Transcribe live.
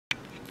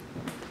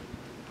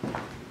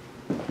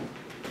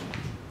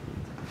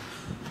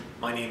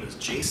My name is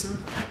Jason.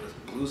 I'm with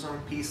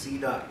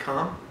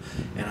BlueZonePC.com,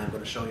 and I'm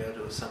going to show you how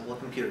to assemble a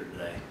computer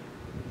today.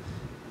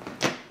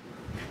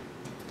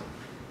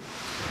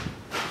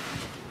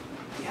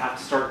 You have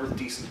to start with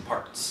decent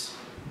parts.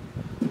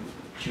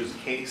 Choose a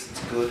case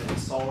that's good and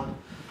solid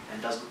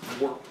and doesn't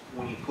warp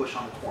when you push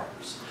on the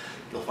corners.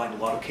 You'll find a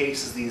lot of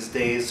cases these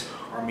days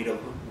are made of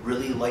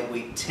really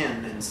lightweight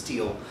tin and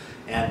steel,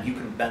 and you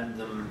can bend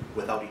them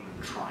without even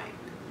trying.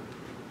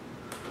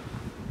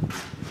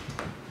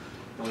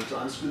 You'll need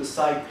to unscrew the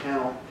side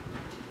panel.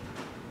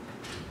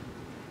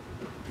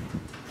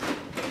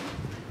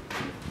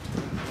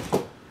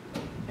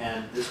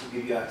 And this will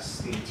give you access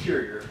to the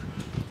interior,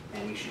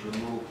 and you should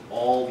remove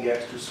all the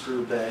extra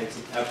screw bags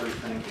and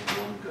everything in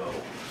one go.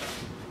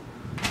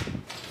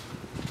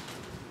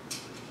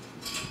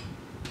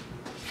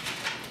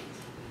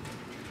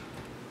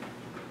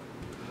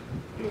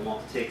 You'll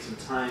want to take some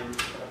time,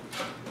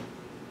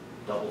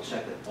 double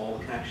check that all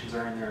the connections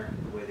are in there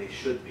the way they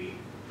should be.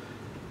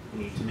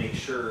 You need to make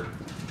sure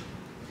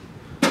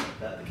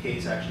that the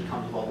case actually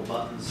comes with all the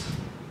buttons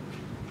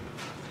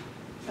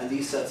and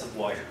these sets of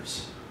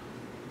wires.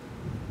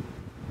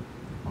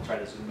 I'll try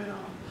to zoom in on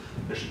them.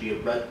 There should be a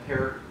red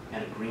pair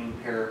and a green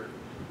pair,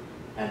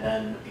 and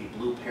then a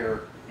blue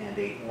pair and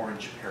a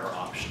orange pair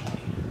optionally.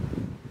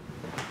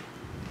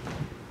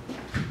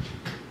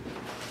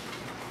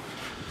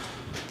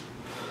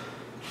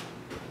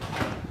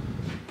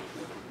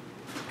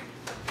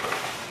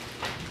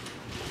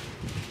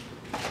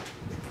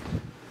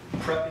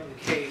 Prepping the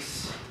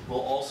case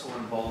will also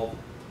involve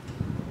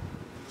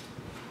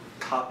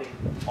topping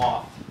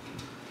off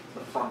the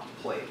front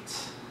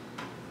plate.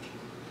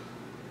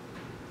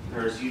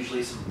 There's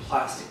usually some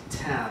plastic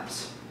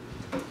tabs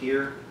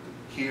here,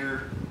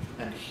 here,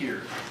 and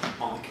here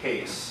on the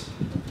case.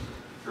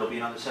 There'll be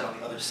another set on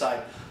the other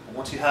side. And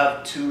once you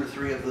have 2 or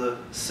 3 of the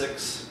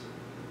 6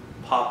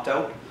 popped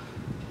out,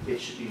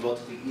 it should be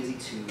relatively easy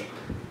to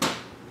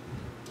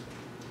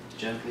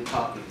gently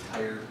top the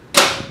entire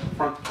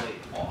front plate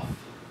off.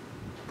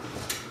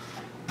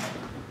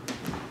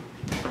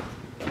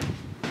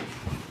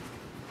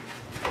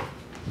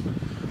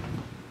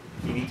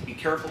 You need to be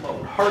careful about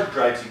what hard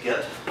drives you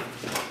get.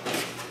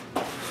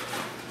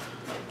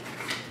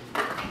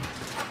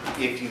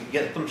 If you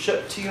get them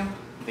shipped to you,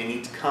 they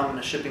need to come in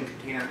a shipping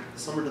container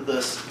similar to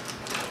this.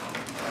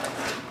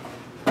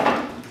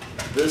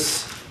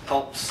 This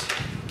helps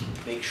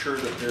make sure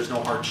that there's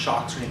no hard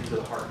shocks running through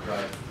the hard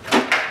drive.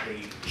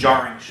 A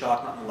jarring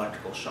shock, not an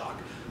electrical shock,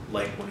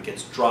 like when it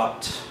gets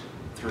dropped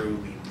through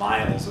the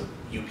miles of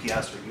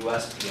UPS or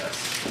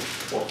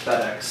USPS or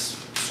FedEx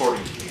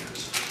sorting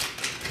containers.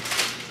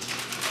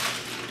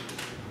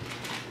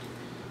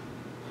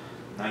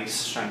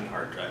 Nice shiny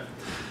hard drive.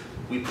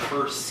 We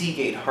prefer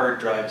Seagate hard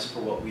drives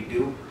for what we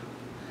do.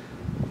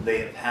 They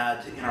have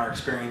had, in our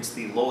experience,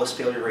 the lowest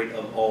failure rate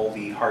of all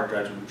the hard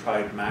drives we've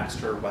tried,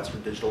 Maxtor,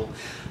 Western Digital.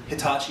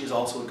 Hitachi is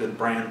also a good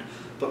brand,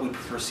 but we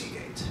prefer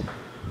Seagate.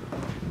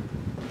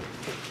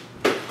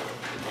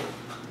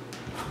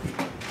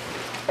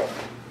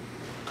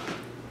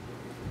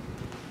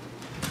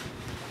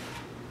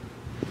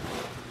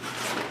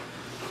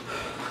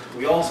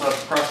 We also have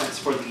a preference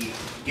for the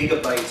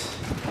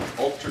Gigabyte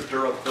Ultra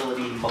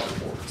Durability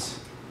motherboards.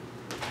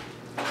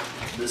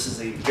 This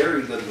is a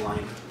very good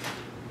line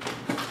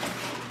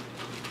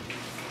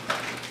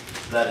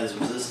that is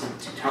resistant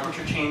to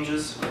temperature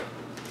changes,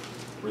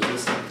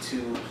 resistant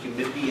to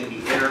humidity in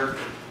the air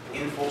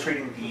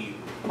infiltrating the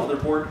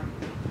motherboard.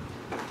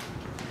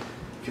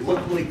 If you look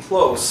really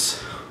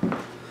close,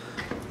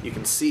 you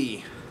can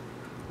see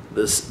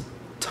this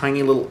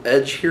tiny little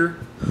edge here.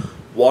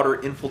 Water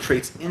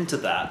infiltrates into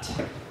that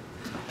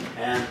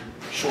and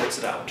shorts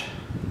it out.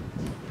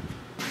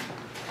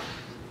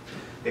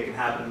 It can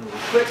happen really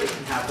quick, it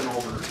can happen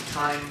over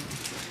time.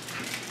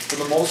 For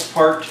the most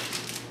part,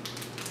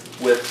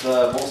 with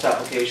most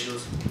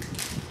applications,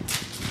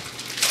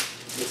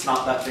 it's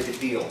not that big a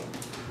deal.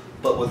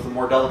 But with the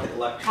more delicate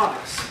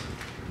electronics,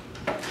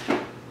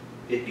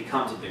 it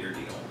becomes a bigger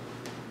deal.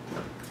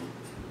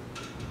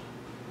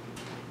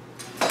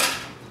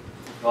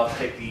 You'll have to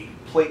take the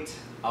plate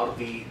out of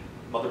the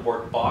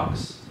motherboard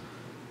box,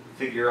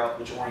 figure out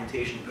which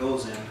orientation it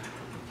goes in,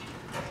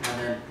 and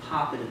then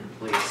pop it in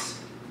place.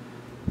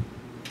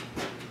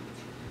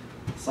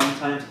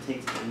 Sometimes it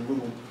takes a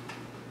little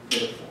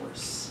bit of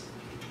force.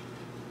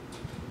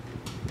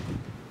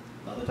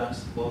 Other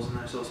times it goes in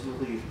there so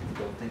smoothly you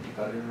don't think you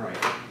got it in right.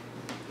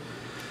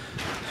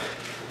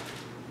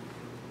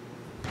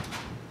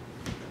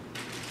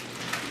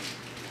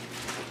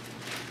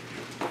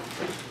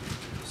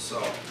 So,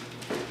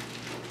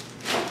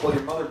 pull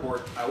your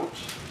motherboard out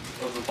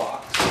of the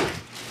box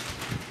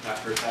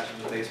after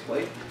attaching the base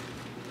plate.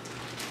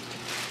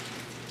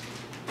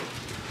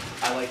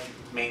 I like to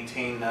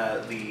maintain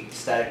the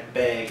static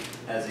bag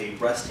as a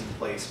resting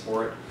place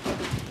for it.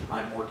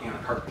 I'm working on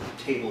a carpet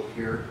table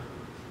here.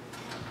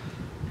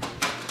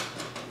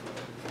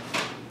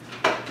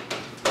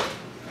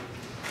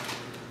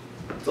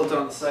 Tilted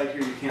on the side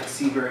here, you can't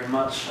see very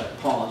much. I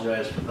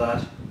apologize for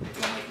that. If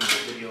you're making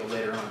a video video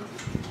later on.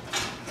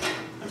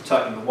 I'm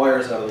tucking the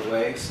wires out of the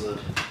way so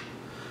that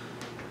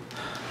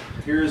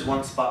here's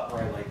one spot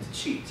where I like to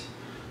cheat.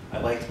 I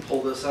like to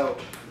pull this out,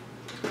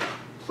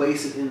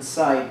 place it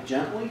inside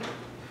gently,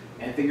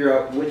 and figure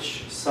out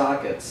which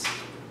sockets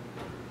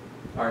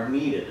are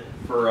needed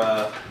for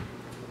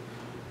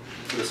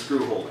the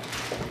screw holding.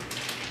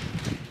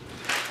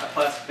 That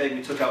plastic bag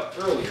we took out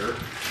earlier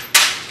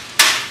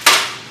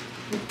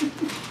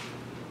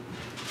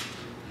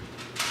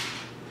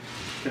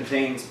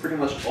contains pretty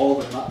much all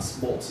the nuts,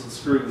 bolts, and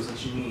screws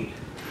that you need.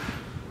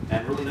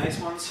 And really nice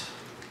ones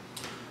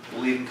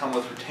will even come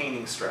with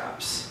retaining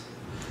straps.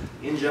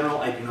 In general,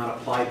 I do not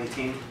apply the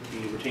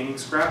retaining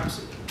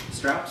straps,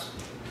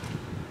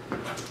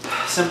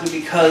 simply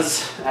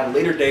because at a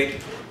later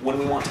date, when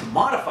we want to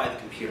modify the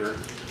computer,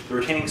 the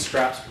retaining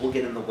straps will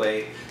get in the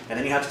way, and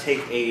then you have to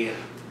take a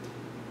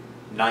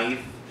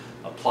knife,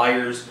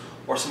 pliers,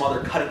 or some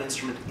other cutting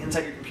instrument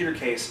inside your computer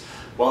case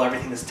while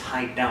everything is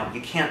tied down.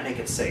 You can't make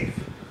it safe.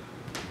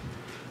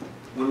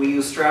 When we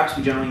use straps,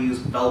 we generally use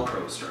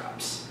Velcro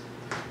straps.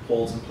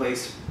 Holds in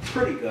place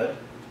pretty good.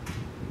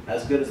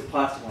 As good as the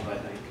plastic ones, I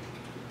think.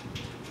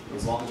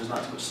 As long as there's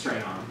not too much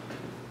strain on them.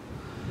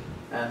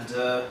 And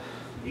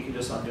you can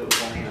just undo it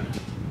with one hand.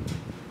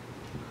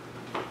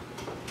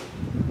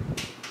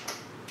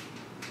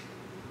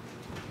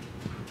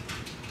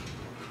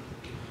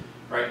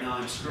 Right now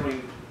I'm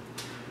screwing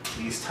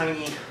these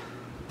tiny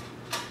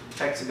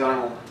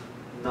hexagonal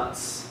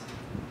nuts,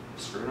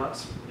 screw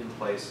nuts, in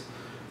place.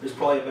 There's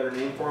probably a better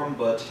name for them,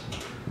 but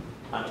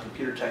I'm a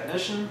computer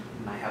technician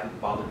and I haven't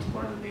bothered to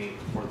learn the name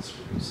for the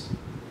screws.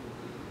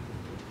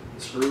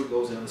 The screw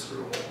goes in the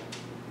screw hole.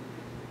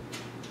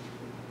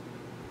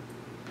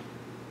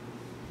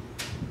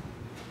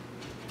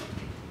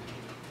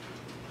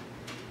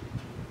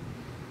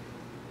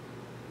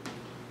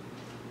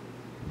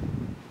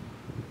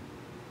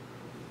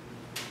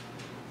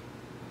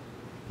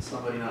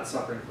 Somebody not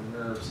suffering from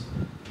nerves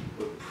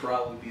would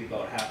probably be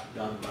about half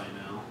done by now.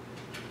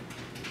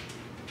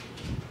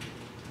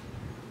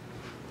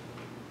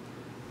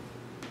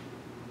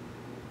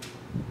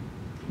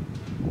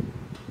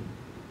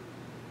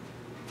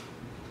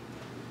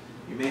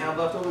 You may have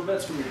leftover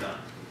bits when you're done.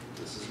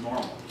 This is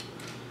normal.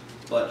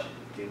 But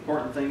the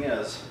important thing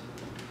is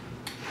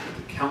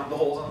to count the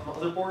holes on the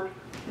motherboard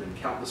and then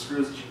count the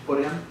screws that you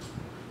put in.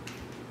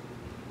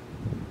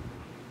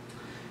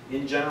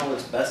 In general,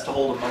 it's best to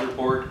hold a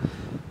motherboard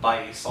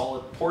by a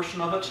solid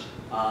portion of it.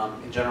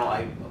 In general,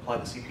 I apply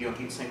the CPU and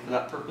heatsink for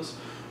that purpose,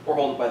 or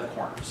hold it by the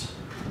corners.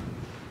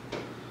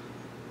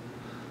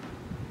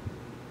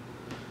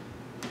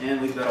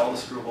 And we've got all the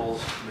screw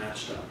holes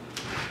matched up.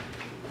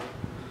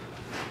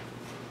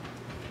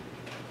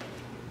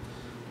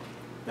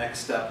 Next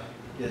step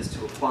is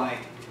to apply.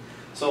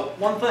 So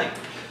one thing,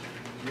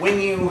 when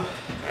you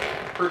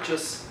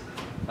purchase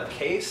a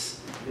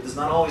case, it does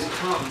not always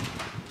come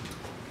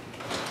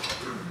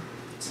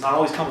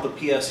with a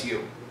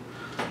PSU.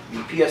 The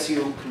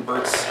PSU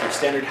converts your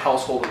standard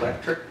household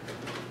electric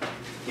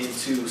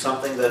into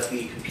something that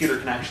the computer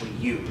can actually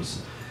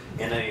use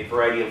in a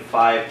variety of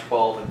 5,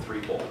 12, and 3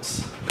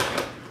 volts.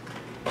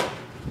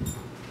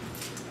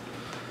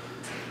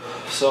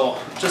 So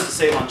just to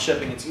save on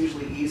shipping, it's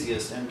usually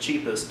easiest and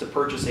cheapest to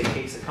purchase a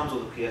case that comes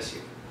with a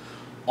PSU.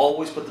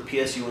 Always put the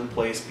PSU in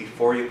place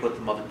before you put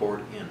the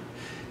motherboard in.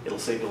 It'll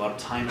save you a lot of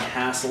time and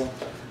hassle.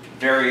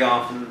 Very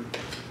often,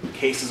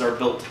 cases are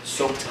built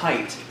so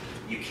tight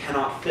you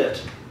cannot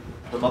fit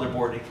the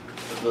motherboard,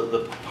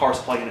 the power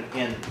supply unit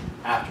in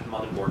after the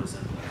motherboard is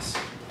in place.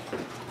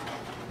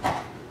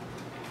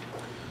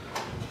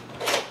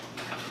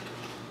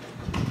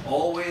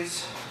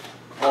 Always,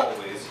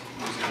 always use a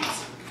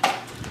heatsink.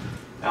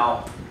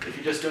 Now, if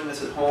you're just doing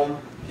this at home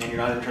and you're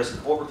not interested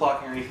in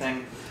overclocking or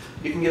anything,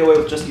 you can get away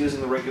with just using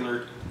the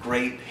regular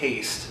gray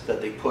paste that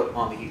they put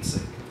on the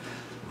heatsink.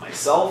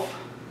 Myself,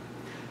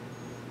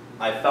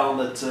 I found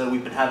that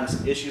we've been having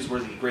some issues where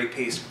the gray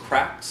paste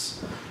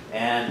cracks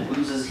and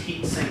loses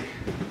heatsink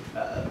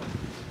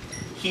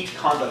heat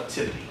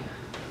conductivity.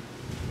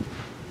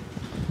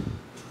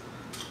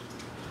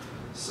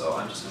 So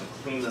I'm just going to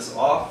clean this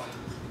off.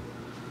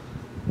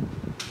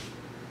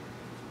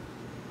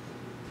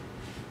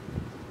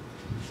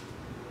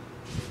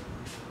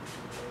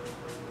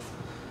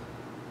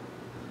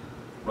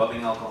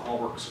 Rubbing alcohol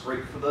works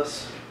great for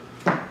this.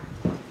 Then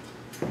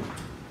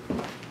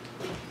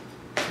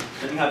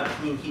you have a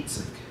clean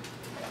heatsink.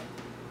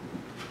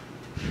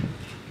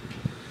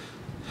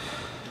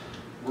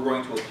 We're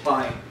going to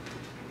apply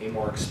a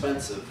more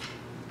expensive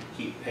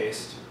heat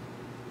paste.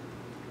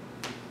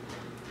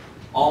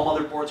 All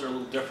motherboards are a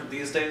little different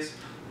these days,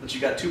 but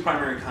you've got two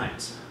primary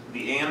kinds,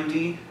 the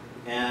AMD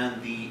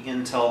and the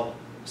Intel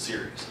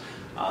series.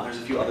 There's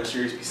a few other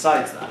series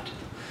besides that.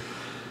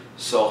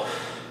 So,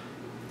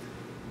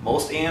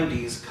 most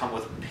AMDs come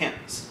with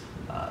pins,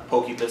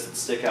 pokey bits that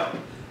stick out.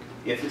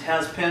 If it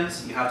has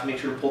pins, you have to make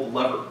sure to pull the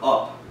lever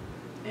up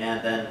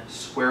and then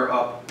square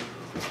up.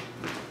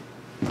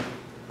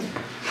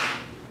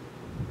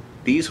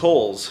 These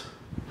holes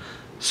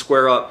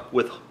square up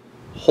with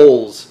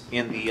holes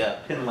in the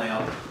pin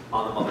layout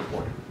on the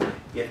motherboard.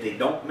 If they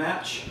don't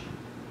match,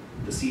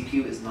 the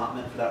CPU is not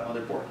meant for that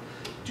motherboard.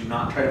 Do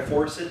not try to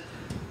force it.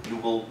 You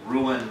will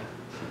ruin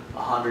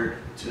 $100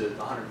 to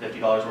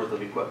 $150 worth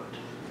of equipment.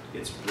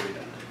 It's really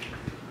bad.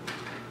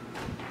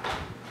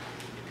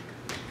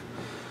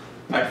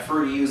 I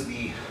prefer to use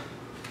the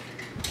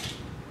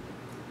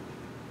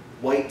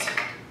white,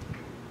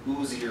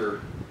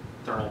 oozier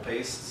thermal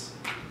pastes.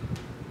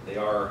 They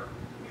are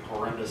a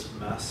horrendous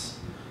mess.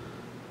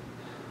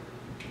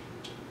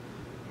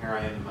 Here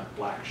I am in my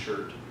black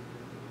shirt.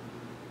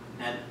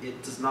 And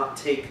it does not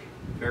take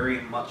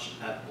very much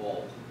at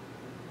all.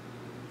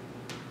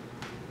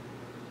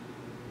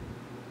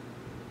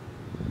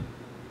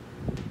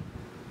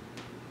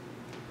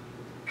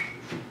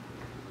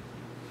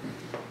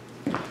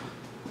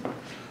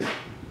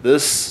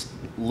 This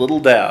little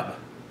dab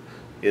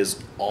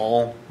is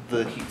all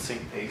the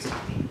heatsink paste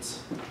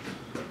needs.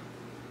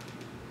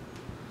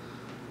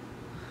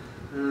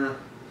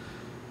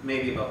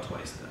 Maybe about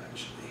twice that,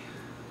 actually.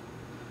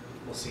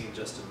 We'll see in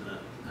just a minute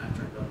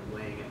after I'm done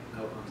laying it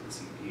out onto the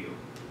CPU.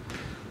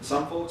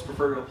 Some folks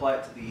prefer to apply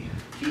it to the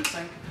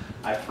heatsink.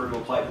 I prefer to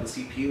apply it to the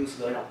CPU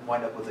so that I don't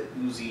wind up with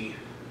oozy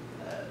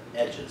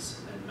edges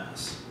and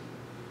mess.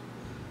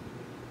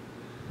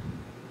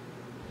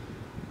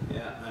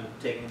 Yeah, I'm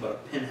taking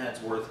about a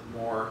pinhead's worth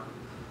more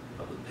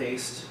of the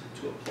paste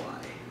to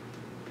apply.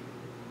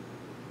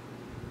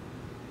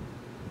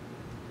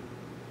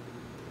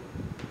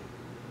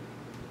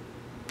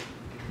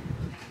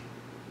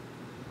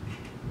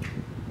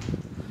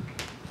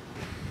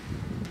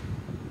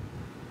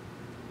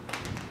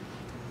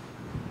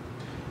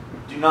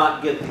 Do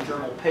not get the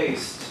thermal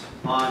paste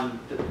on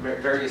the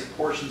various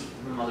portions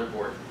of the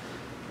motherboard.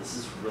 This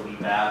is really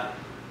bad.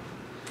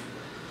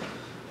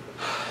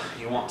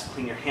 You want to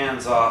clean your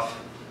hands off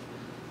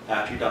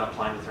after you're done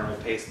applying the thermal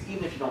paste,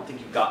 even if you don't think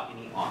you've got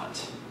any on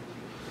it.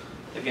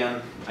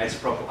 Again,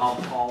 isopropyl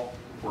alcohol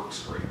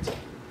works great.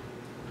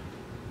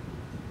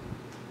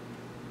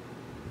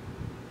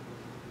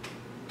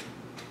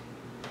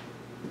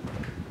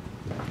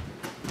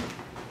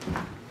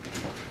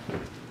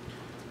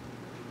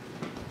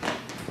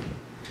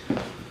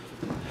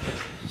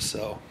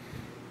 So,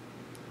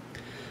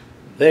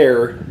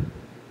 there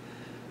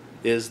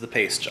is the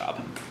paste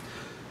job.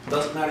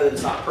 Doesn't matter that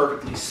it's not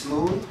perfectly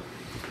smooth.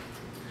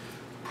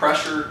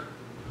 Pressure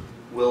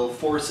will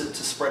force it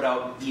to spread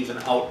out and even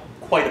out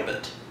quite a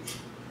bit.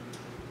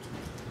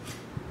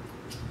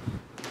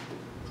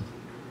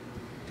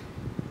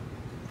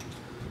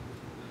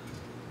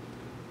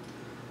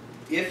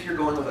 If you're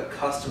going with a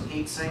custom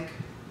heatsink,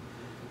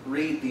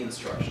 read the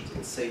instructions.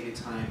 It'll save you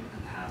time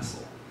and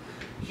hassle.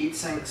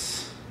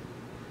 Heatsinks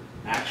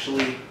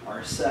actually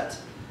are set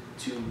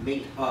to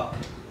mate up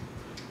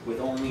with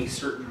only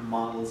certain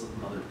models of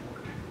the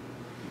motherboard.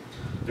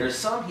 There's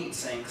some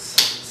heatsinks,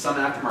 some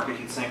aftermarket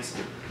heatsinks,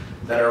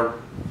 that are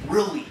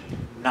really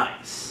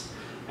nice,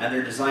 and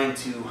they're designed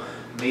to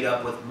mate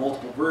up with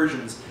multiple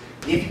versions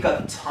if you've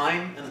got the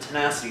time and the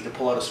tenacity to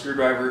pull out a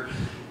screwdriver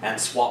and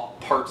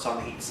swap parts on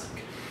the heatsink.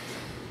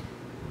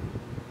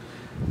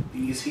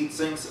 These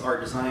heatsinks are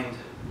designed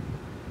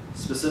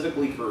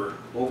specifically for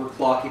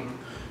overclocking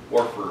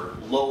or for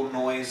low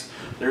noise.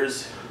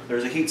 There's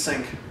a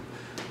heatsink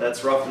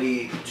that's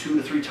roughly 2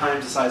 to 3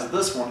 times the size of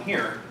this one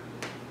here.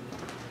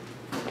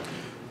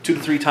 2 to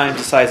 3 times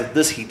the size of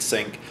this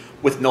heatsink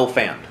with no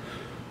fan.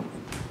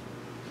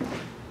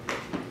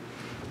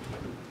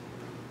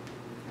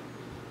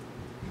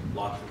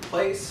 Lock in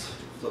place,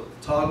 flip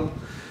the toggle,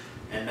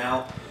 and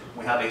now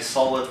we have a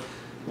solid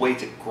way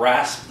to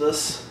grasp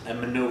this and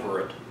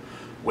maneuver it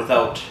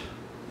without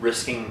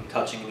risking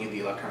touching any of the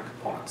electronic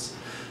components.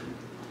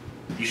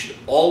 You should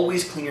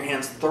always clean your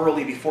hands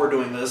thoroughly before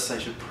doing this. I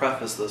should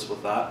preface this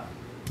with that.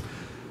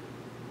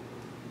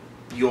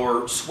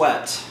 Your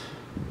sweat,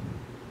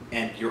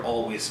 and you're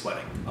always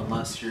sweating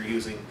unless you're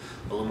using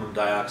aluminum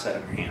dioxide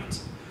on your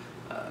hands.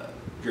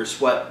 Your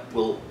sweat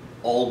will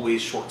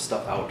always short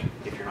stuff out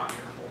if you're not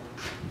careful.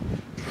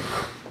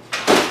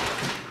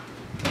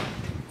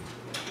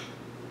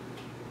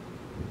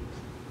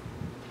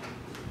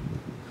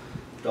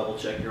 Double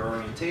check your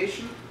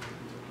orientation.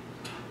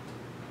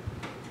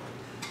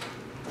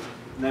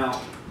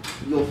 Now,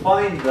 you'll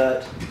find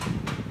that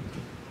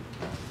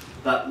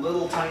that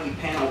little tiny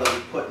panel that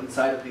we put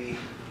inside of the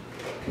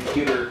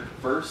computer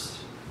first,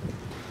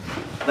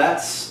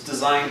 that's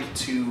designed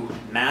to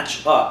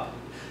match up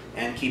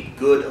and keep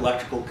good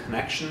electrical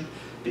connection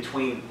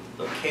between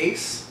the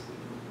case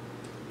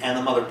and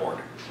the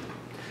motherboard.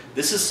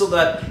 This is so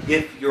that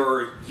if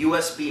your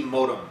USB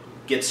modem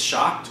gets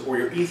shocked, or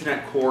your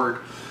Ethernet cord,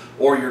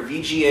 or your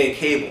VGA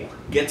cable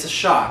gets a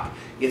shock,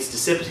 it's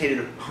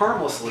dissipated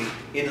harmlessly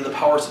into the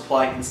power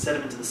supply instead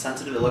of into the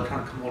sensitive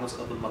electronic components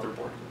of the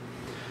motherboard.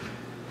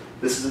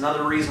 This is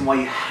another reason why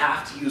you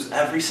have to use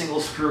every single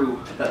screw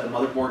that the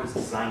motherboard is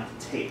designed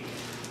to take.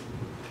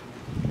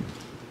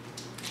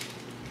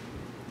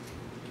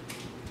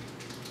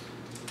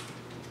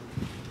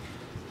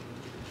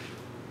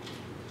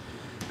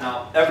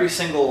 Now, every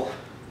single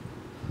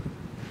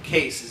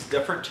case is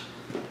different.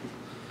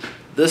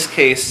 This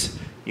case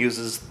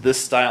uses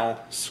this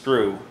style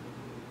screw,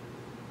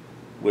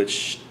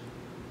 which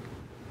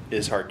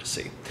is hard to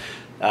see.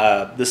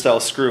 This style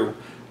screw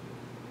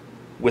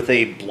with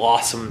a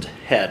blossomed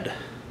head.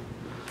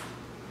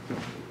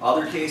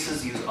 Other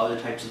cases use other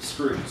types of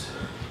screws.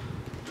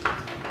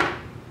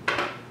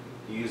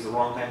 You use the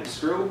wrong kind of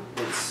screw,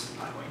 it's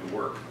not going to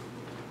work.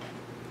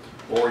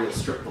 Or you'll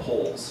strip the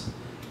holes.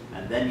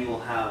 And then you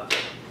will have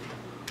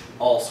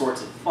all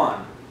sorts of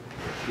fun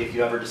if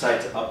you ever decide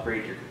to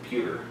upgrade your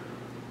computer.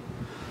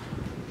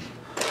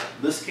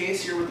 This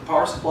case here with the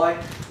power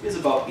supply is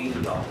about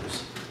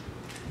 $80.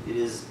 It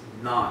is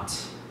not,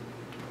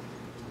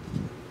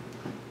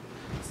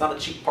 it's not a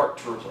cheap part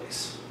to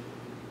replace.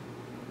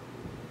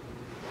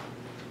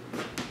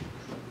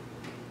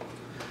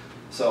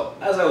 So,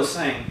 as I was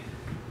saying,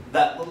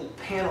 that little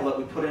panel that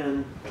we put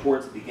in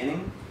towards the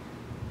beginning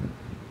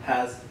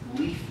has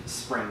leaf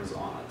springs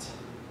on it.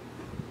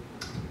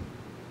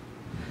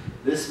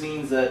 This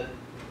means that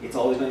it's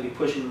always going to be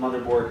pushing the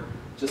motherboard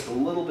just a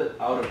little bit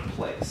out of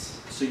place.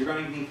 So you're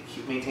going to need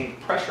to maintain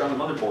pressure on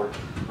the motherboard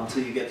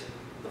until you get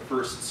the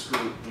first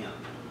screw in.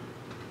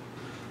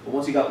 But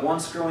once you got one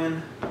screw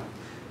in,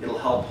 it'll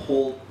help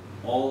hold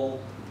all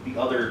the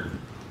other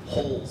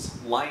holes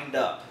lined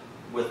up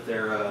with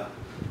their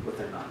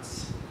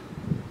nuts.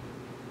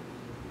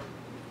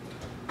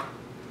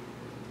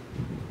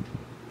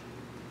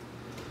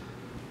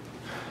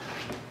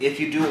 If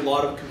you do a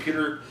lot of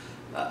computer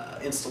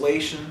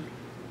installation,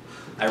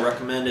 I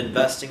recommend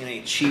investing in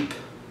a cheap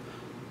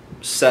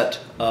set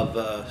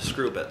of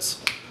screw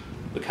bits,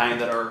 the kind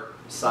that are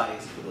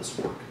sized for this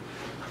work,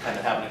 kind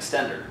that have an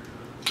extender.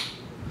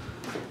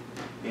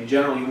 In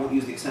general, you won't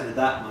use the extender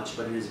that much,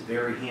 but it is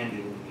very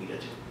handy when you need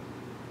it.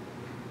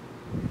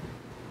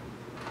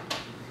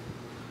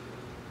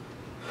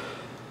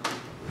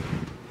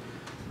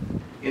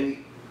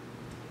 In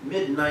the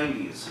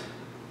mid-90s,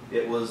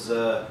 it was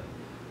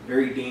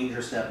very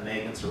dangerous to have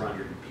magnets around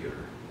your computer.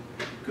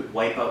 It could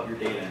wipe out your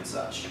data and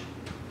such.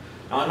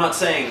 Now, I'm not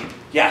saying,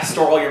 yeah,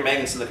 store all your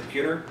magnets in the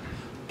computer,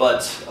 but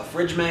a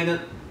fridge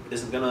magnet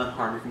isn't going to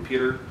harm your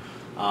computer.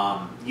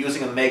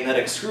 Using a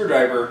magnetic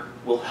screwdriver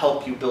will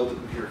help you build the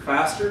computer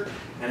faster,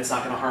 and it's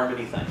not going to harm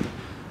anything.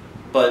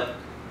 But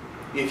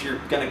if you're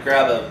going to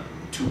grab a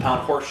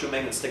 2-pound horseshoe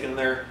magnet, stick it in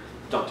there,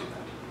 don't do that.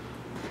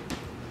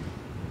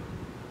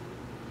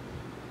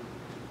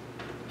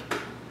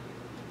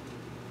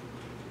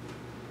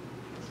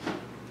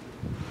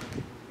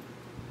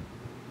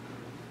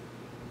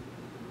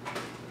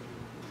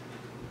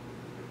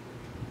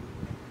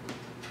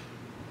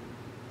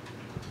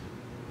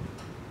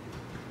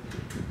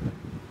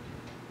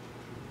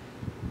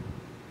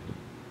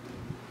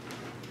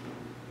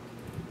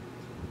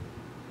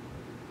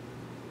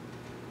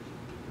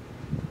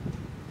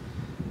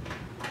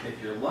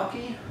 If you're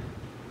lucky,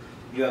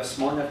 you have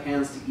small enough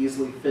hands to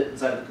easily fit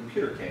inside the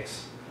computer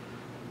case.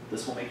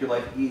 This will make your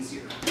life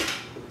easier.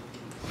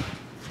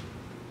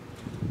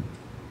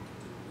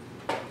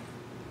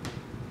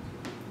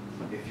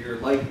 If you're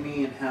like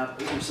me and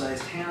have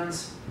oversized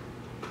hands,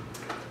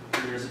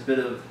 there's a bit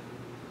of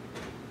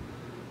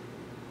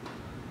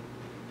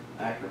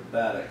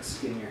acrobatics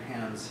getting your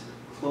hands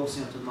close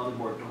enough to the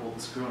motherboard to hold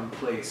the screw in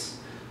place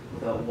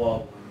without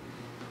wobbling.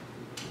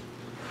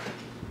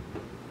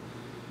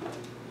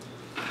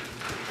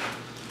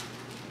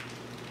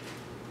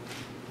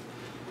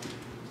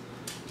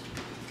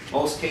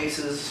 Most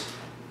cases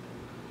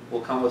will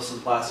come with some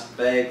plastic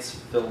bags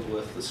filled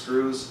with the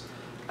screws.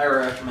 I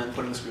recommend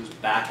putting the screws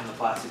back in the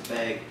plastic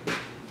bag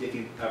if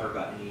you've ever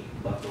got any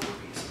leftover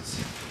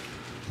pieces.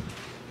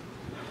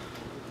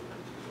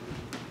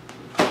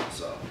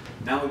 So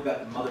now we've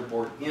got the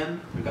motherboard in,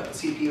 we've got the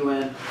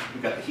CPU in,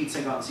 we've got the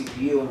heatsink on the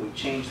CPU, and we've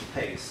changed the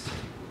paste.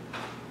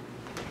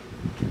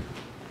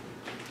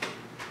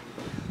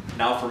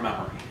 Now for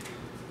memory.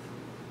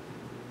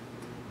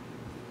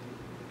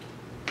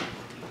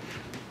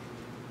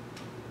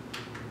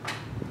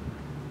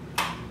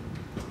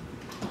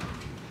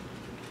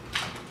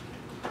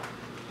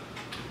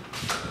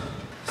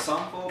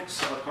 Some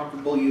folks are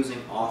comfortable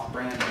using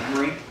off-brand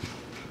memory.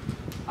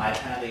 I've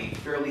had a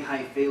fairly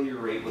high failure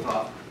rate with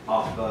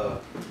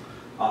off-brand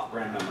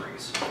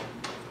memories.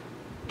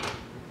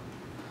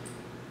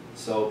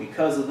 So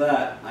because of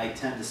that, I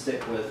tend to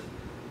stick with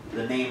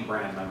the name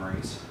brand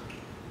memories.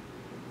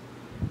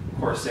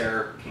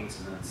 Corsair,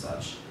 Kingston, and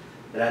such.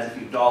 It adds a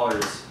few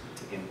dollars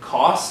in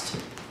cost,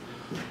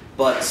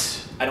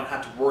 but I don't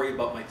have to worry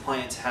about my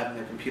clients having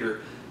their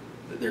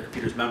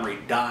computer's memory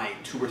die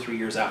 2 or 3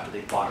 years after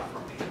they bought it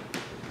from me.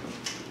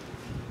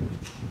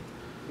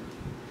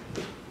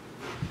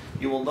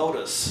 You will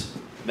notice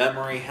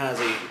memory has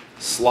a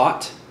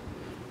slot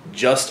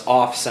just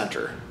off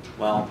center.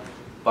 Well,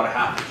 about a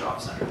 ½ inch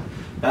off center.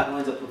 That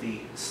lines up with the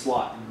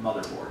slot in the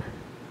motherboard.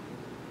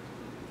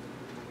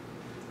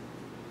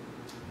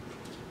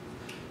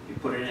 If you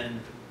put it in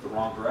the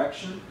wrong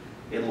direction,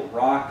 it'll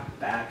rock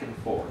back and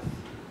forth.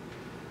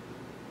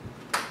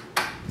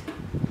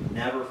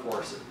 Never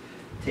force it.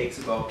 It takes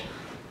about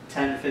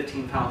 10 to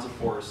 15 pounds of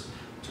force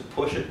to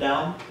push it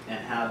down and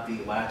have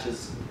the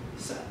latches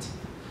set.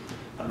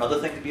 Another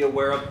thing to be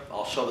aware of,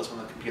 I'll show this when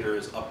the computer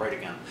is upright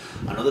again.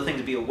 Another thing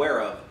to be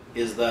aware of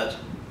is that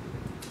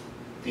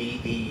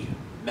the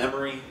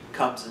memory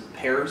comes in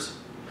pairs.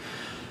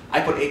 I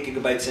put 8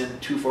 gigabytes in,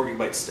 2 4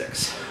 gigabyte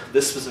sticks.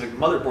 This specific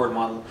motherboard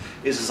model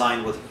is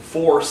designed with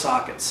 4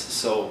 sockets,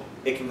 so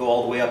it can go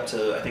all the way up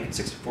to, I think it's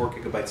 64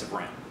 gigabytes of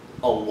RAM.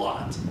 A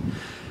lot.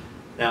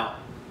 Now,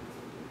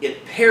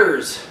 it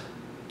pairs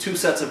 2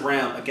 sets of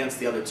RAM against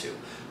the other 2.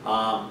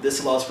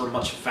 This allows for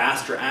much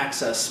faster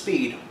access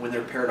speed when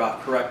they're paired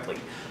off correctly.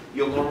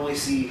 You'll normally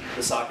see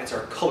the sockets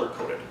are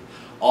color-coded.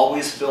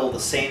 Always fill the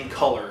same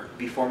color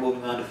before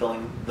moving on to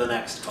filling the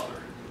next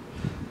color.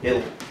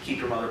 It'll keep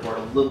your motherboard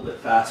a little bit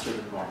faster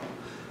than normal.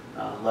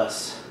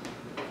 Less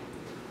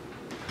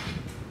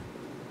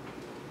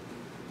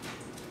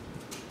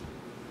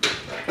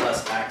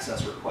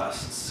access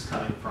requests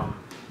coming from,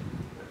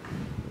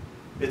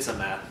 it's a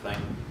math thing.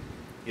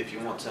 If you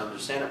want to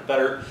understand it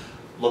better,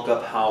 look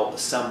up how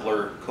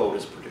assembler code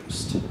is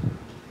produced.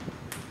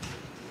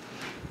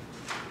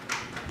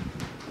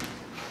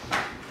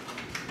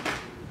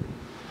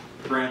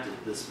 Granted,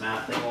 this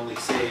math thing only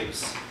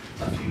saves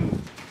a few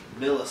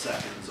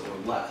milliseconds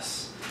or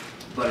less,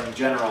 but in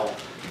general,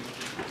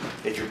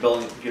 if you're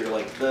building a computer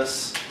like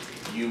this,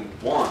 you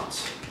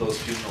want those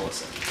few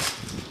milliseconds.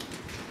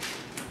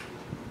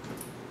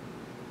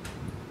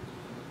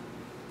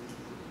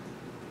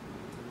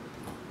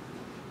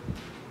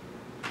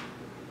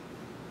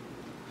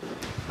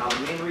 Now, the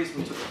main reason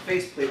we took the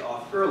faceplate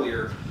off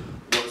earlier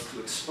was to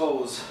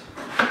expose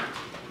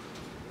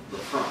the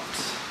front.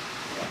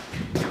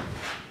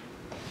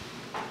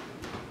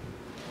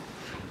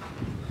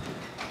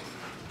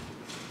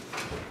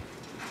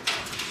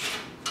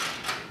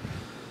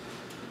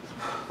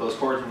 Those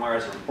cords and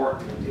wires are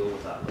important. We'll deal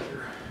with that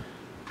later.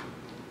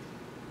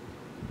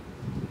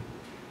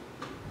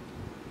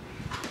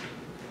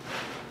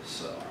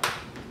 So,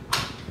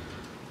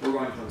 we're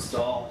going to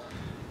install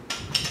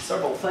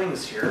several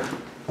things here.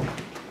 We're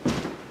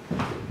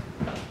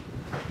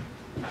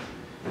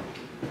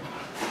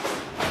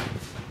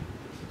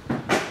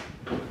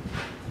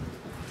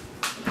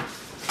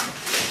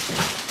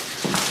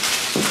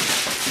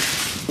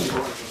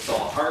going to install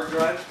a hard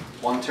drive,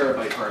 1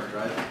 terabyte hard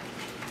drive.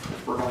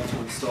 We're going to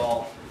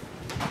install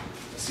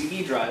a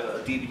CD drive,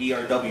 a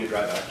DVD-RW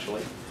drive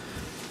actually,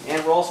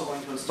 and we're also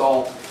going to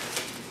install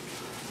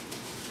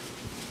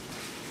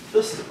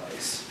this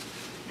device.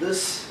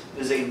 This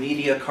is a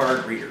media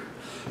card reader.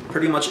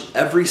 Pretty much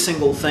every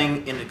single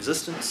thing in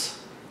existence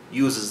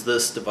uses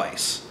this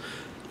device,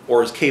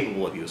 or is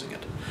capable of using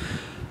it.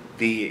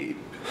 The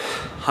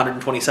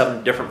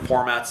 127 different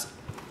formats,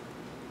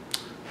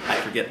 I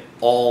forget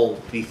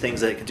all the things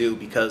that it can do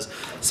because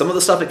some of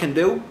the stuff it can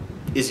do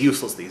is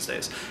useless these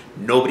days.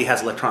 Nobody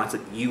has electronics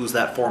that use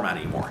that format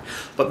anymore.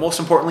 But most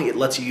importantly, it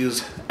lets you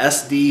use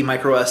SD,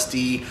 micro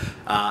SD,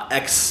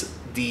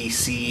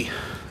 XDC,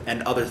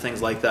 and other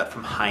things like that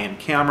from high-end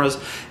cameras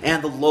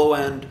and the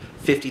low-end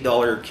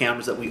 $50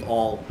 cameras that we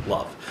all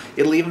love.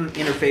 It'll even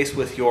interface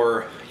with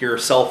your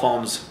cell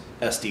phone's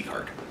SD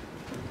card.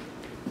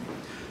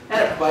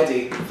 And it provides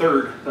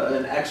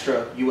an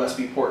extra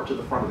USB port to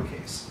the front of the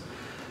case.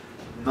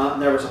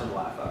 Never something to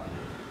laugh at.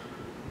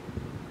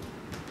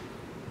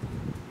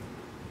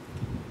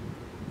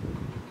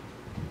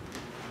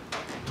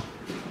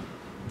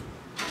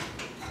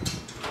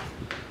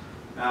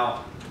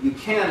 Now, you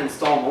can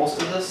install most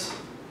of this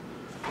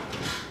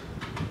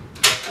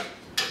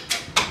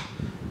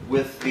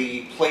with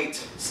the plate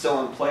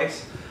still in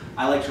place.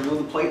 I like to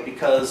remove the plate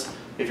because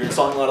if you're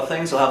installing a lot of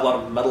things, you'll have a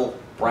lot of metal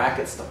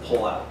brackets to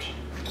pull out.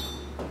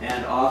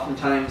 And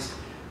oftentimes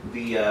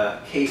the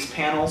case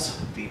panels,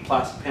 the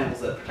plastic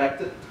panels that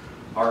protect it,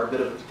 are a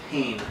bit of a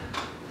pain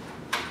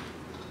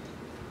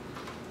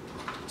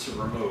to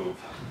remove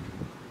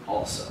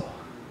also.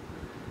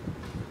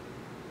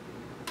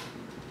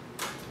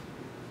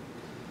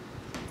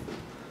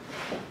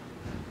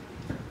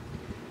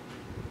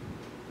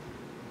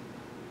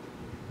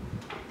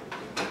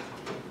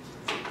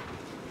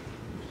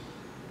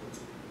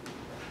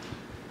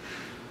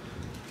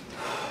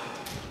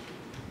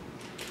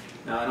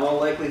 Now, in all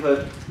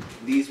likelihood,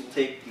 these will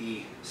take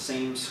the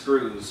same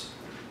screws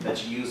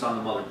that you use on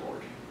the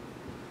motherboard.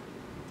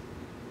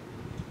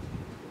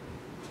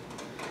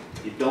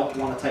 You don't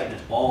want to tighten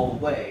it all the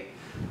way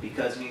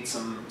because you need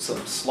some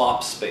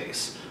slop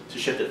space to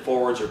shift it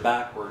forwards or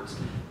backwards,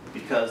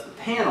 because the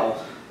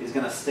panel is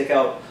going to stick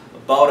out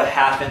about a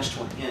 ½ inch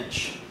to an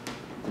inch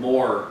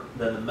more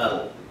than the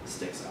metal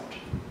sticks out.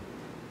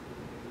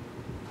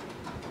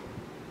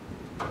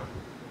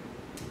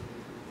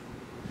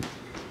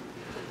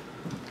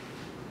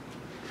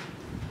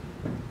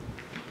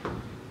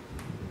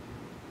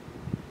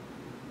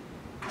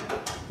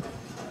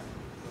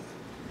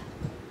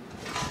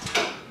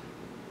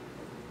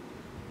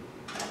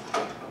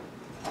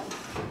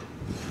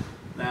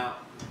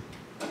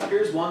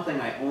 Here's one thing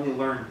I only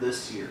learned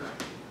this year.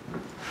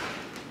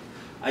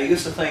 I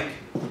used to think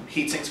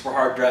heat sinks for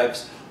hard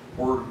drives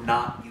or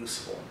not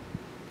useful.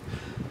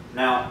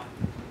 Now,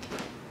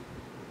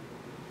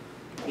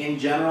 in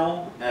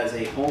general, as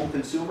a home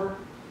consumer,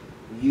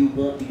 you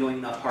won't be doing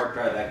enough hard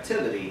drive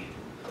activity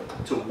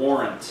to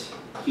warrant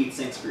heat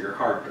sinks for your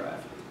hard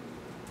drive.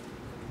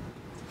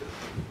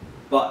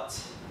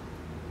 But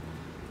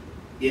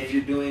if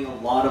you're doing a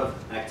lot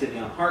of activity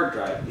on hard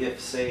drive, if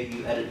say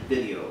you edit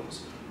videos,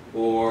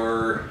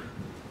 or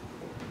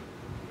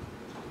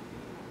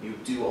you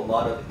do a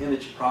lot of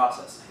image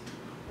processing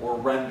or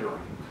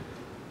rendering,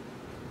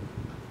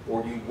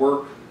 or you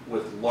work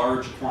with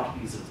large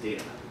quantities of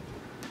data,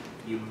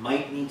 you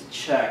might need to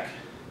check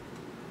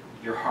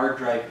your hard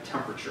drive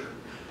temperature.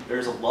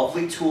 There's a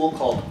lovely tool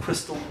called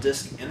Crystal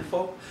Disk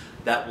Info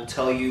that will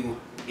tell you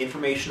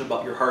information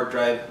about your hard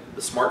drive,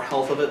 the smart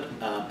health of it,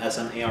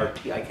 SMART,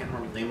 I can't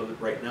remember the name of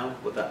it right now,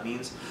 what that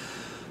means.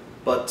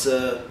 But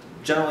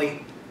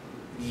generally,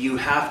 you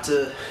have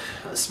to,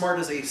 SMART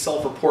is a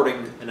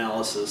self-reporting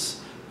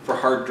analysis for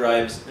hard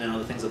drives and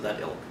other things of that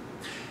ilk.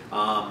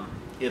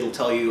 It'll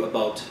tell you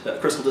about,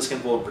 Crystal Disk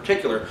Info in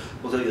particular,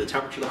 will tell you the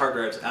temperature the hard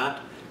drive's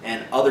at,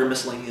 and other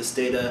miscellaneous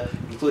data,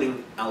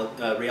 including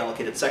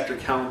reallocated sector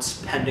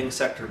counts, pending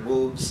sector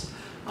moves.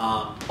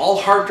 All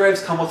hard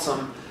drives come with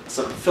some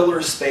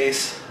filler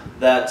space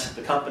that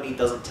the company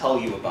doesn't tell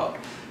you about.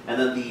 And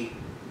then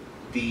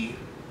the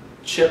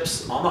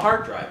chips on the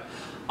hard drive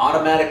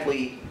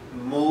automatically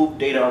move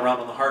data around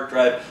on the hard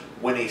drive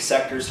when a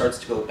sector starts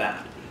to go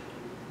bad.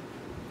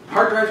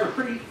 Hard drives are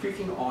pretty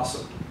freaking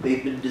awesome.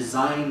 They've been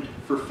designed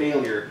for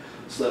failure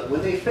so that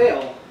when they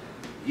fail,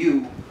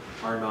 you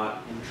are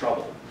not in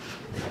trouble.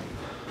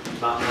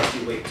 Not unless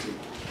you wait too long.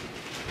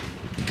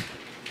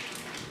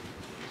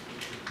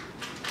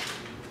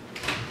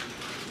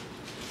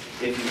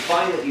 If you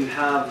find that you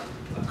have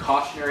a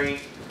cautionary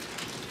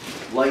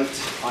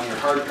light on your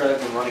hard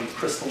drive when running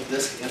Crystal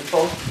Disk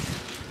Info,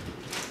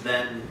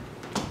 then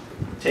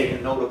take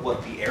a note of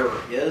what the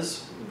error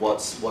is,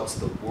 what's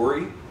the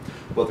worry,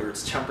 whether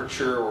it's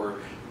temperature or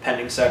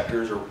pending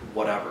sectors or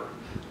whatever.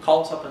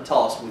 Call us up and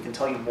tell us, and we can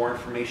tell you more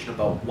information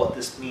about what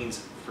this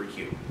means for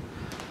you.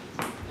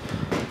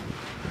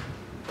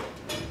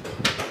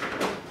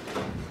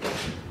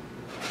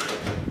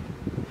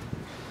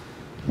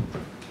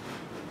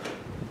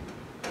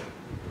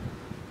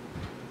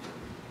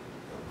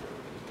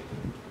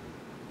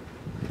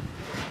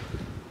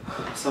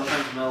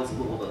 Sometimes metal's a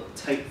little bit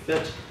tight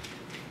fit.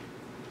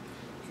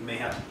 You may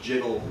have to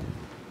jiggle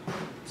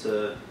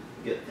to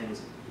get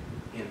things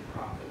in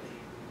properly.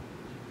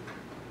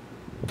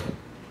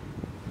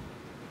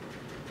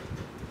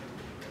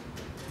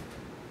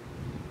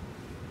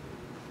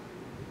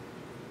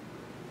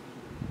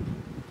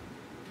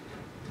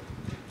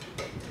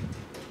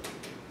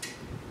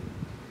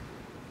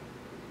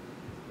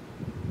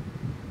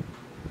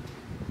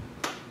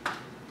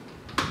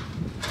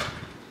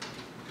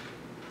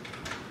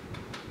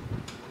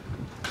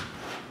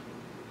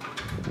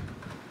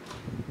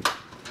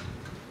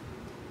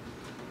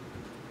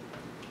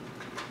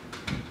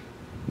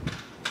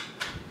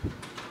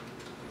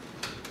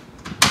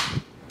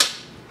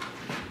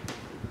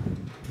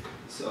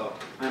 So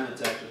I meant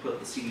to actually put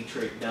the CD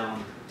tray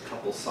down a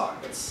couple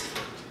sockets,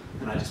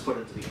 and I just put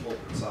it into the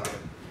open socket.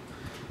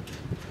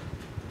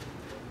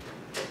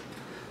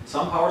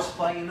 Some power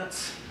supply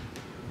units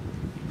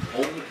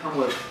only come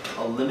with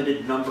a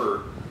limited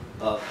number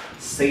of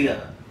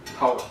SATA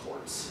power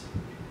ports.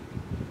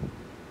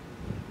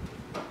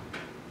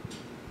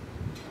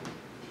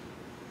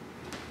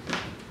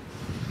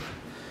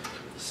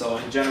 So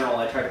in general,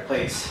 I try to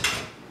place,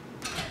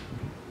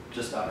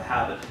 just out of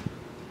habit,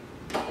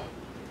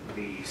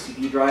 the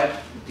CD drive,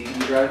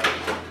 DVD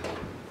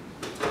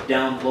drive,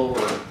 down lower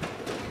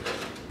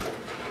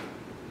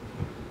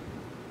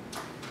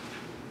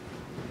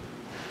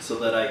so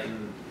that I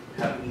can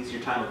have an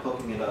easier time of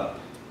hooking it up.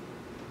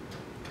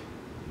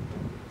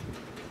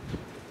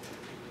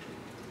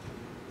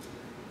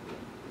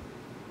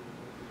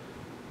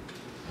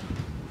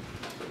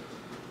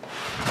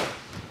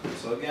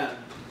 So again,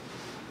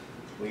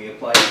 we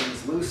apply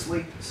things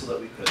loosely so that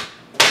we could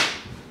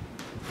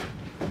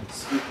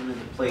scoop them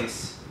into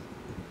place.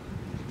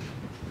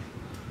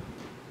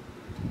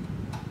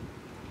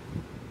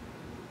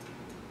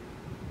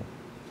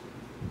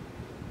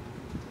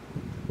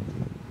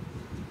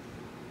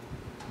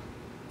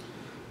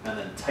 And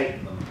then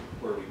tighten them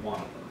where we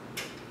wanted them.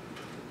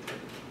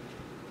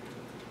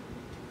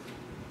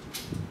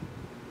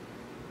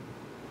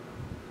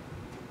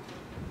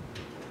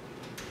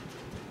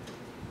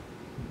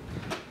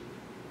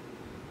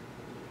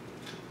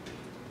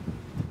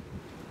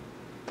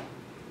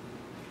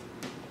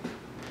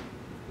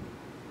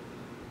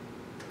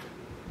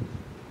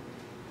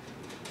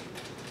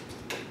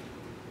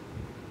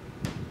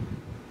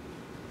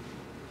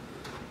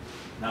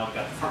 Now we've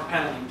got the front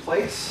panel in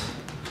place.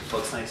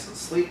 Looks nice and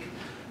sleek.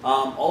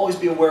 Always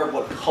be aware of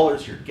what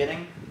colors you're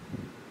getting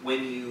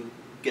when you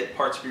get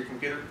parts for your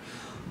computer.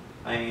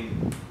 I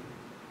mean,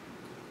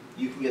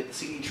 you can get the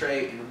CD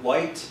tray in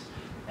white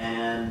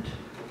and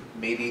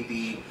maybe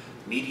the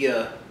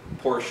media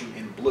portion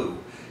in blue.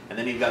 And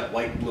then you've got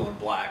white, blue, and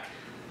black.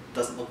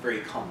 Doesn't look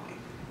very comely.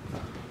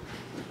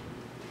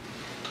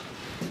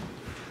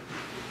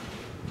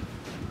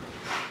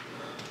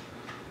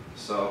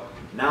 So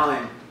now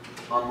I'm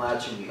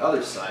unlatching the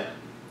other side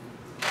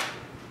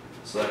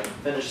so that I can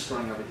finish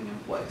screwing everything in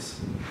place.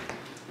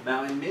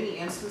 Now in many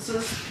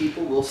instances,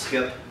 people will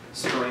skip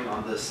screwing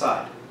on this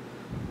side.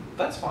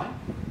 That's fine.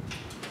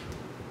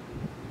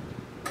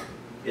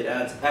 It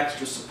adds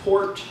extra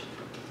support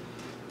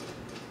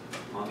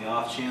on the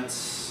off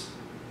chance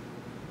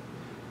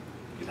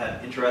you've had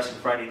an interesting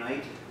Friday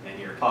night and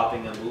you're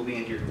popping and moving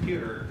into your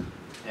computer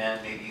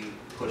and maybe you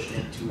pushed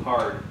in too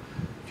hard.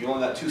 If you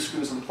only got 2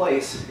 screws in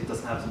place, it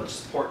doesn't have as much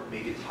support,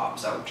 maybe it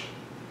pops out.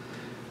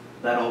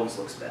 That always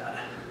looks bad.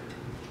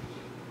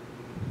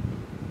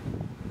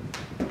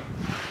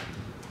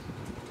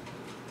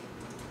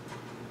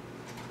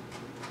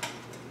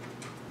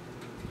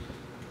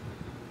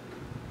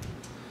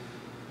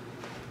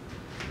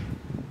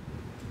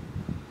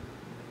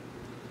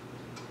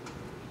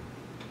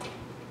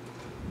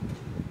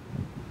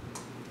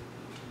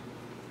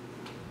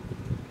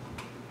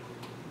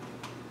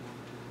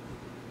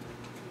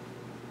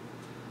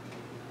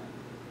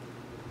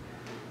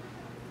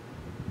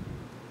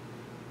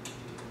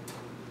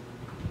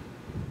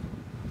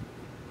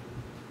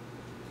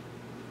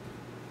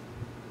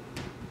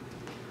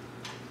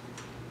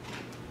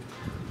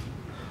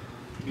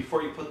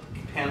 Before you put the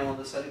panel on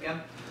this side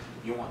again,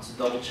 you want to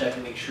double check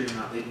and make sure you're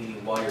not leaving any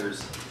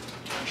wires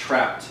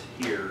trapped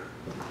here.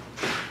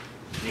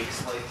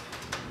 Makes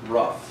life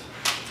rough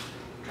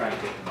trying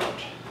to take them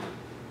out.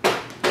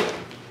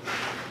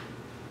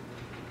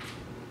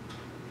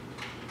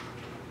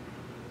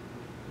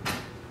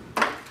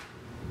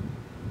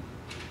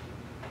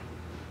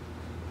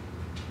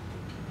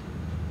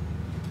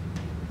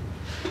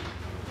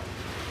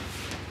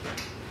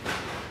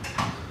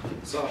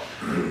 So,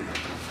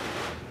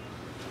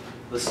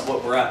 this is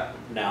what we're at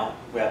now.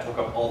 We have to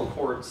hook up all the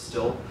cords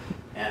still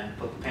and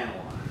put the panel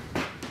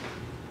on.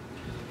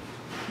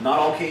 Not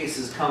all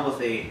cases come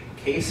with a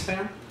case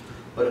fan,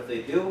 but if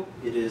they do,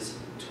 it is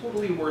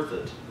totally worth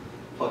it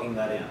plugging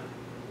that in.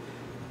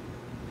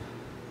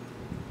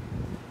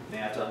 May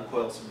have to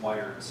uncoil some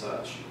wire and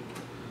such.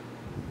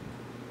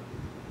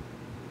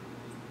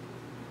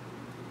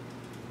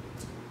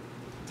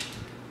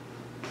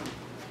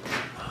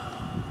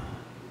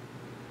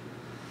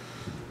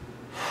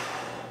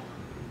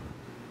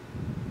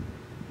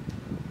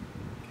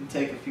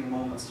 Take a few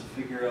moments to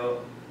figure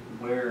out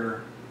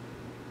where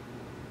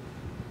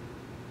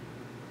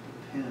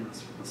the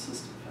pins for the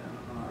system fan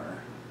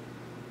are.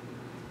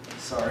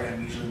 Sorry,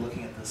 I'm usually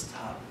looking at this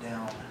top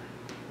down.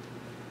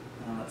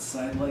 On that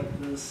side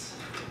like this,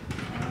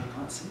 I'm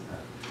not seeing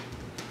that.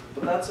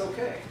 But that's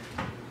okay.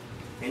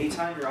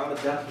 Anytime you're out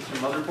of depth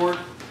with your motherboard,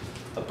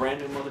 a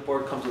brand new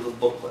motherboard comes with a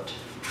booklet.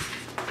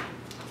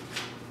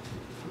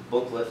 The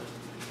booklet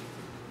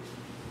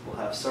will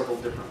have several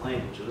different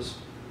languages.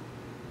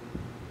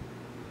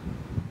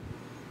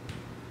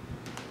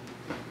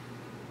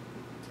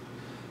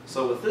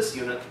 So with this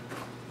unit,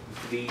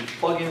 the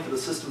plug-in for the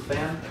system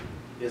fan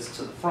is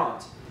to the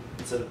front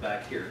instead of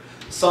back here.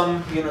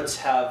 Some units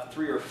have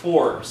 3 or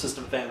 4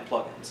 system fan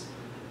plug-ins.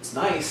 It's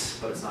nice,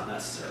 but it's not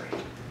necessary.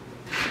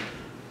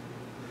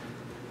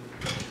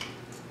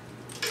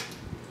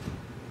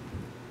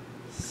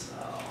 So,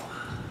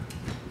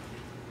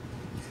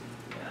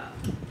 yeah.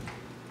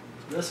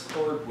 This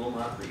cord will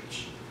not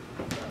reach.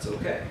 That's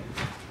okay.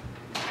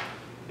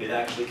 It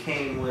actually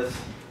came with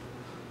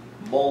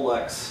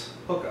Molex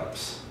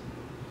hookups.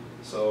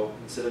 So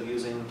instead of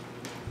using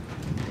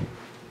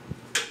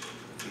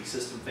the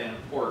system fan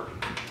port,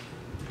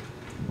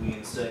 we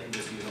instead can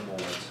just use a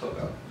Molex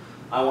hookup.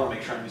 I want to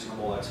make sure I'm using a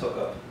Molex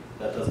hookup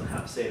that doesn't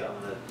have SATA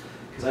on it,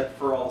 because I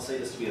prefer all the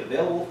SATAs to be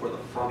available for the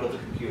front of the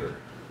computer.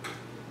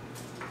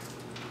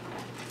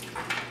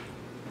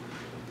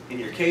 In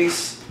your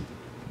case,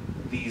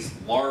 these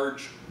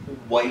large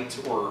white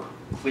or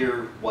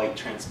clear white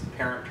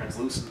transparent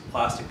translucent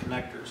plastic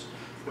connectors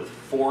with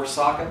 4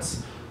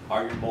 sockets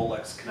are your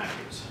Molex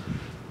connectors.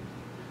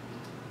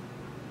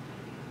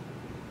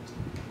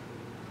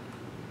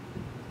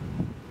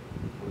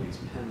 One of these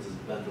pins is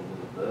bent a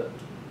little bit.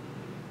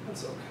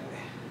 That's okay.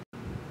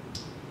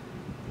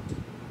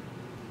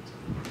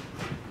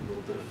 A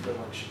little bit of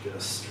filling should get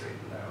us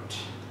straightened out.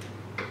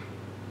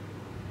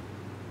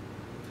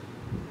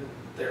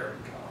 There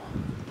we go.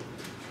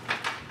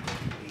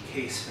 The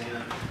case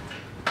fan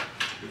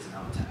is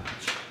now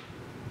attached.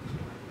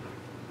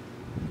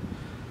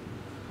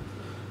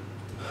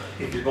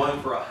 If you're going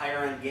for a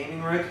higher end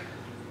gaming rig,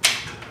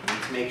 you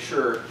need to make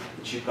sure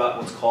that you've got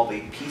what's called a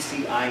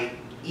PCIe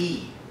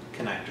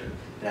connector.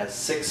 It has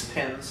 6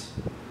 pins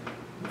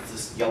with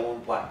this yellow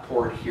and black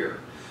cord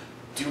here.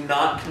 Do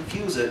not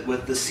confuse it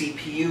with the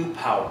CPU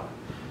power.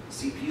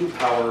 CPU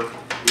power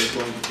is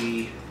going to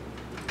be,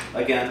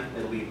 again,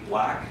 it'll be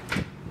black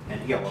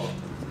and yellow.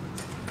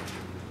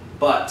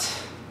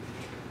 But,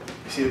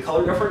 you see the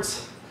color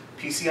difference?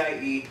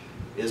 PCIe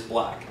is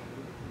black.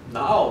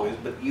 Not always,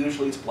 but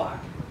usually it's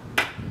black.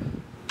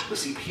 The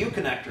CPU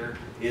connector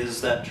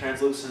is that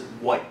translucent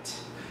white,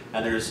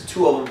 and there's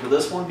two of them for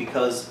this one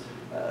because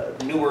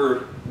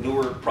newer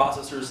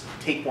processors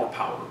take more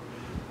power,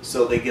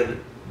 so they give it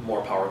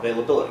more power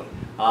availability.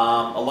 A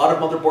lot of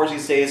motherboards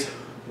these days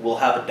will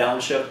have a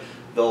downshift.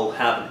 They'll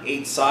have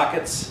 8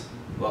 sockets,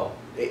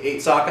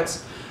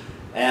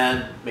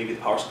 and maybe the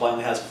power supply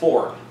only has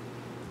 4.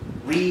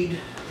 Read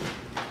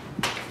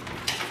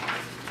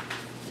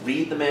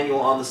the manual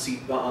on the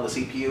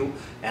CPU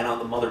and on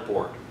the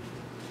motherboard.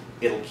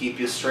 It'll keep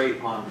you straight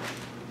on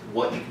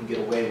what you can get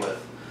away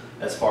with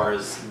as far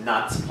as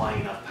not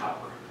supplying enough power.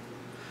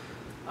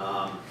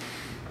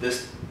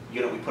 This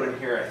unit we put in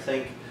here, I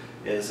think,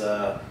 is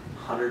a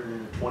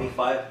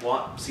 125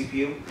 watt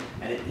CPU,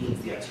 and it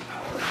needs the extra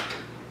power.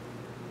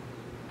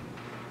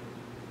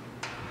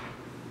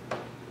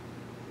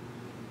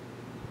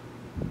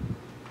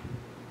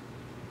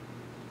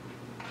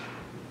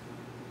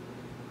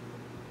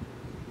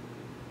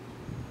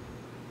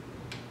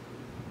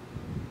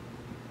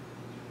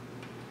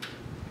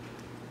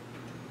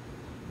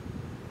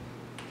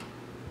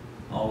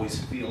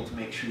 Always feel to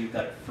make sure you've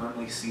got it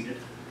firmly seated.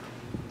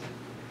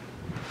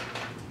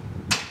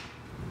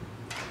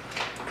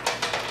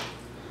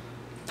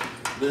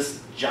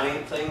 This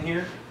giant thing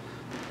here,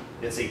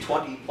 it's a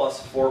 20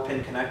 plus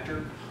 4-pin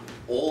connector.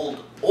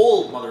 Old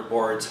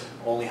motherboards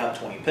only have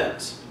 20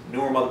 pins.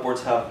 Newer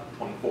motherboards have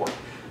 24.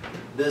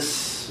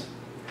 This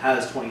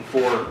has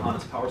 24 on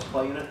its power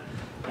supply unit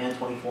and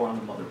 24 on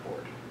the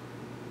motherboard.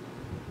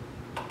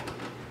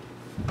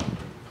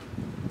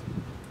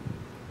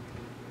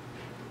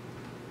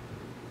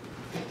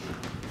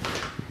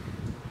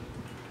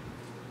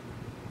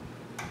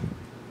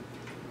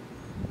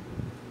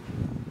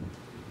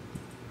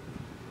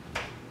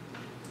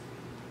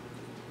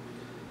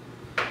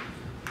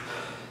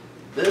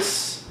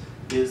 This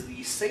is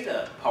the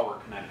SATA power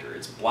connector.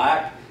 It's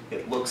black.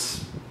 It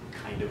looks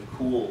kind of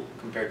cool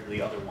compared to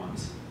the other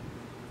ones.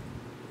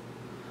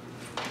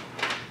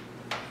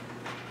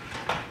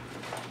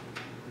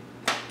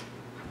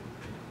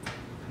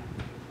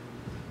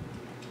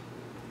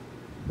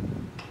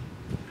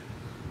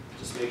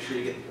 Just make sure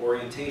you get the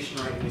orientation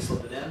right when you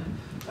slip it in.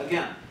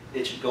 Again,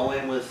 it should go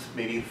in with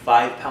maybe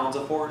 5 pounds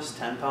of force,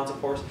 10 pounds of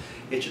force.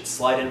 It should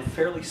slide in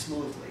fairly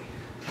smoothly.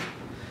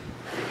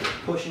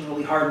 Pushing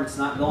really hard and it's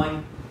not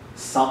going,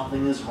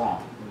 something is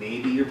wrong.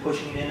 Maybe you're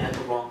pushing it in at the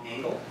wrong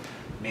angle.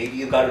 Maybe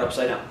you've got it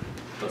upside down,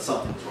 but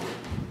something's wrong.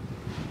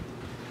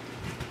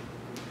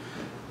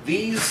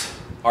 These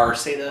are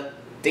SATA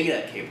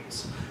data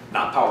cables,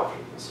 not power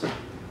cables.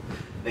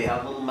 They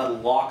have little metal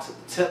locks at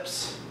the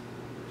tips.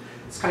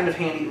 It's kind of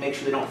handy to make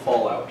sure they don't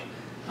fall out.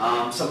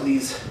 Some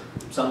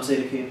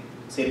SATA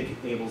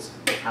cables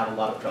have a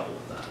lot of trouble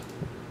with that.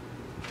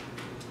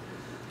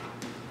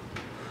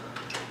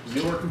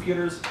 Newer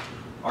computers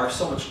are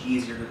so much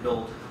easier to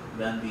build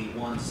than the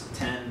ones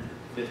 10,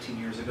 15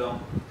 years ago.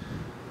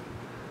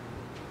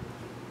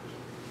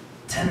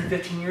 10 and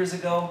 15 years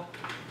ago,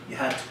 you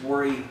had to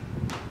worry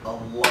a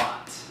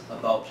lot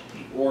about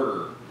the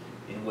order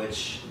in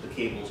which the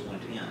cables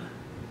went in.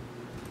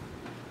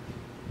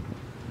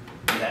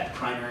 You had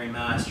primary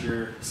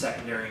master,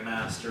 secondary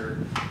master,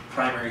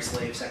 primary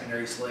slave,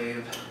 secondary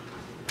slave.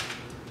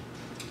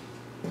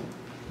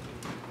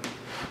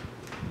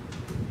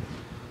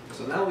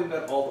 So now we've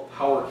got all the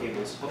power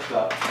cables hooked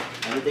up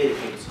and the data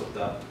cables hooked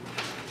up.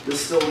 This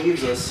still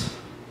leaves us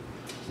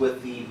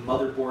with the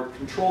motherboard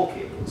control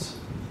cables.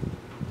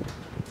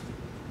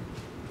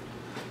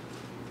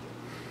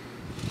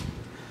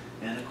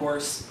 And of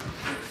course,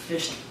 they're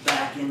fished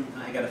back in.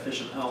 I gotta fish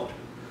them out.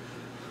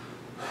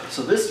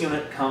 So this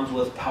unit comes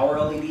with power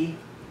LED,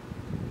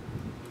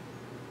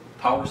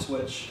 power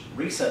switch,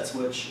 reset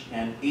switch,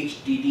 and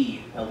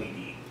HDD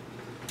LED.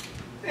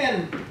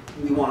 And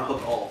we want to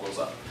hook all of those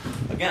up.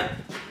 Again,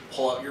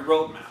 pull out your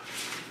roadmap.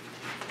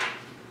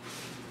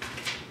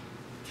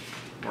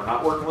 We're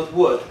not working with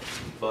wood,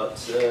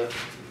 but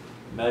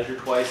measure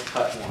twice,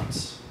 cut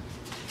once.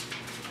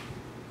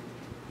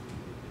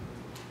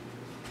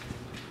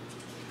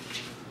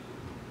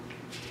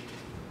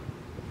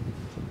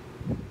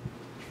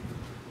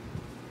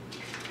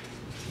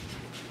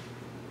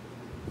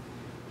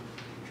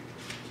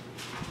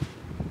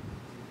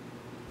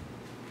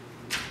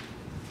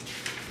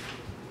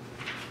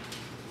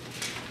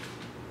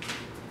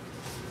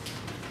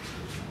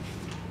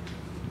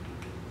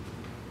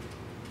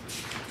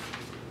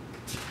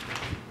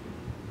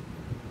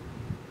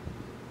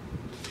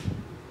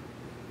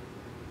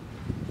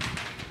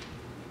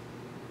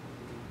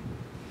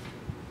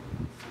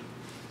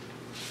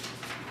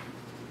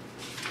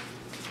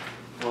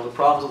 One of the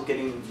problems with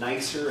getting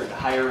nicer and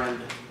higher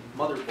end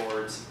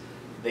motherboards,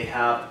 they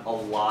have a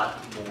lot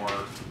more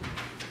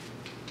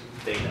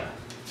data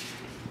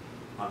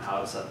on how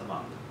to set them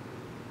up.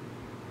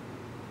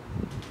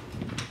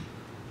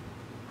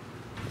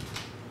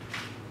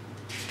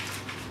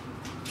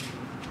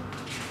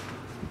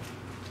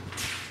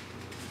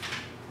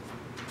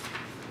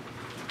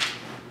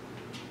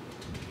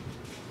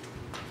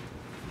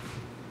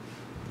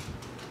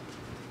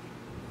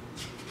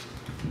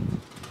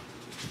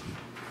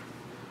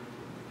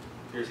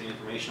 Here's the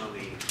information on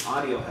the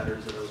audio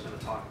headers that I was going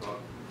to talk about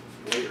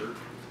later.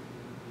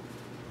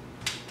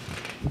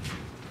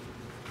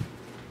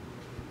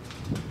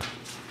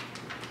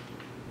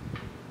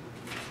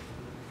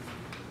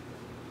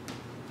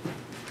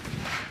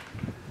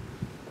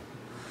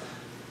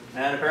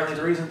 And apparently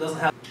the reason it doesn't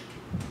have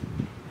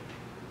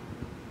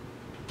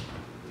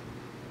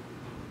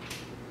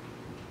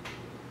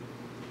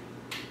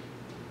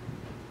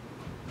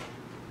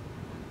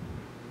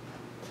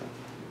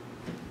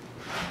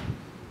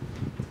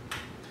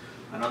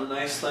another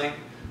nice thing,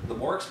 the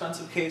more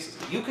expensive cases,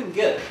 you can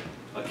get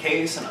a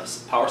case and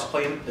a power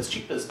supply as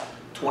cheap as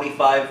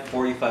 25,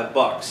 45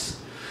 bucks.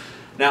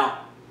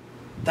 Now,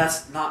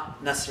 that's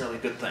not necessarily a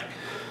good thing.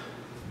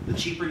 The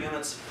cheaper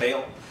units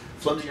fail,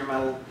 flimsier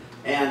metal,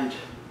 and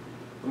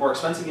the more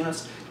expensive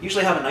units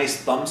usually have a nice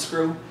thumb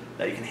screw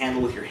that you can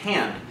handle with your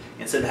hand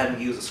instead of having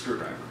to use a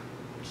screwdriver.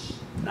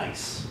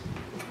 Nice.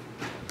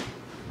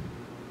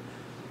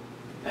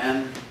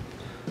 And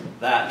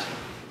that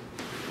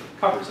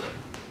covers it.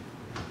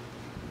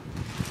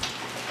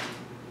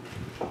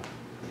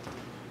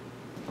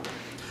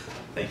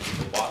 Thank you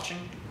for watching.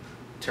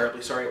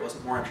 Terribly sorry it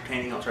wasn't more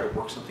entertaining. I'll try to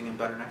work something in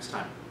better next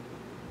time.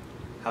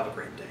 Have a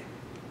great day.